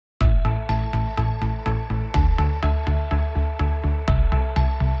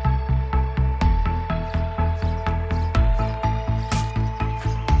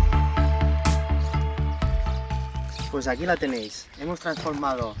Pues aquí la tenéis. Hemos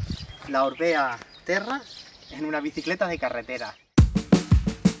transformado la Orbea Terra en una bicicleta de carretera.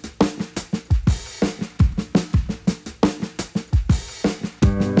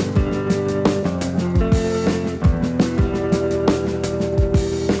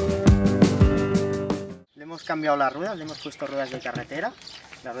 Le hemos cambiado las ruedas, le hemos puesto ruedas de carretera.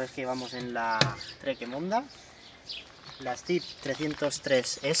 Las ruedas que llevamos en la Trek Monda, las TIP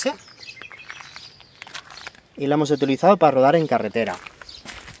 303S. Y la hemos utilizado para rodar en carretera.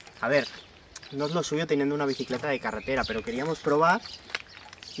 A ver, no es lo suyo teniendo una bicicleta de carretera, pero queríamos probar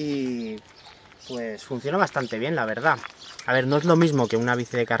y pues funciona bastante bien, la verdad. A ver, no es lo mismo que una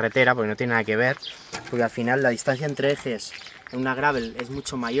bici de carretera, porque no tiene nada que ver, porque al final la distancia entre ejes en una gravel es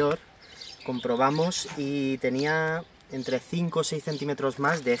mucho mayor. Comprobamos y tenía entre 5 o 6 centímetros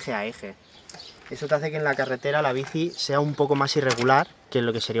más de eje a eje. Eso te hace que en la carretera la bici sea un poco más irregular que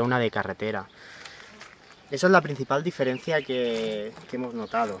lo que sería una de carretera. Esa es la principal diferencia que hemos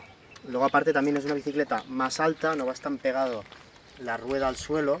notado. Luego aparte también es una bicicleta más alta, no va tan pegado la rueda al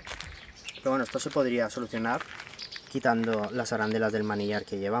suelo, pero bueno, esto se podría solucionar quitando las arandelas del manillar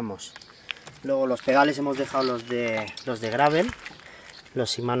que llevamos. Luego los pedales hemos dejado los de gravel,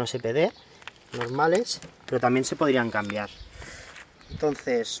 los Shimano SPD normales, pero también se podrían cambiar.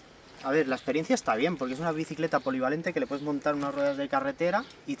 Entonces, a ver, la experiencia está bien, porque es una bicicleta polivalente que le puedes montar unas ruedas de carretera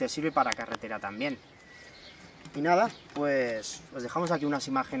y te sirve para carretera también. Y nada, pues os dejamos aquí unas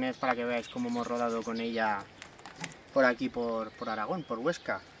imágenes para que veáis cómo hemos rodado con ella por aquí, por Aragón, por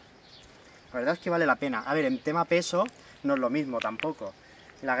Huesca. La verdad es que vale la pena. A ver, en tema peso no es lo mismo tampoco.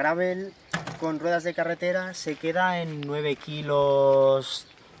 La gravel con ruedas de carretera se queda en 9 kilos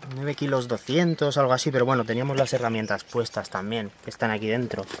 200, algo así, pero bueno, teníamos las herramientas puestas también, que están aquí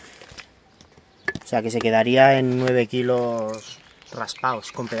dentro. O sea, que se quedaría en 9 kilos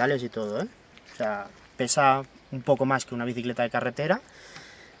raspados, con pedales y todo, ¿eh? O sea, pesa un poco más que una bicicleta de carretera,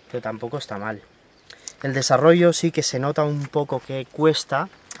 pero tampoco está mal. El desarrollo sí que se nota un poco que cuesta,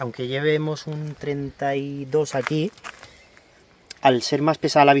 aunque llevemos un 32 aquí, al ser más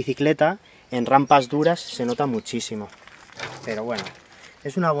pesada la bicicleta, en rampas duras se nota muchísimo. Pero bueno,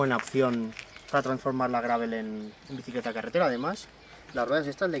 es una buena opción para transformar la gravel en bicicleta de carretera. Además, las ruedas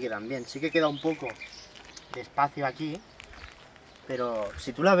estas le quedan bien. Sí que queda un poco de espacio aquí, pero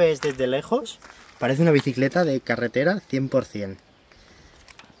si tú la ves desde lejos, parece una bicicleta de carretera 100%.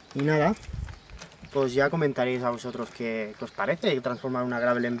 Y nada, pues ya comentaréis a vosotros qué os parece transformar una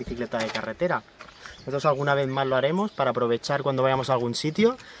gravel en bicicleta de carretera. Nosotros alguna vez más lo haremos para aprovechar cuando vayamos a algún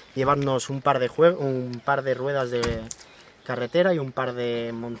sitio, llevarnos un par de ruedas de carretera y un par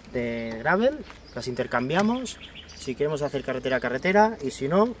de gravel, las intercambiamos, si queremos hacer carretera a carretera y si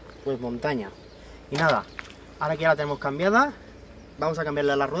no, pues montaña. Y nada, ahora que ya la tenemos cambiada, vamos a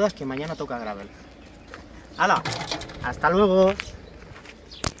cambiarle las ruedas que mañana toca gravel. ¡Hala! ¡Hasta luego!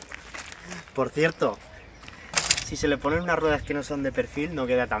 Por cierto, si se le ponen unas ruedas que no son de perfil, no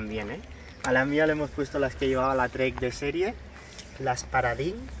queda tan bien, ¿eh? A la mía le hemos puesto las que llevaba la Trek de serie, las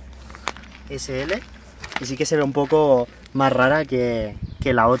Paradigm SL, y sí que se ve un poco más rara que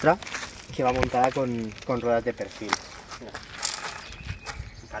la otra, que va montada con ruedas de perfil. Mira,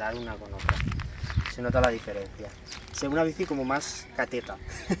 comparar una con otra, se nota la diferencia. Se ve una bici como más cateta.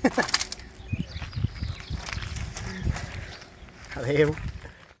 Adeu.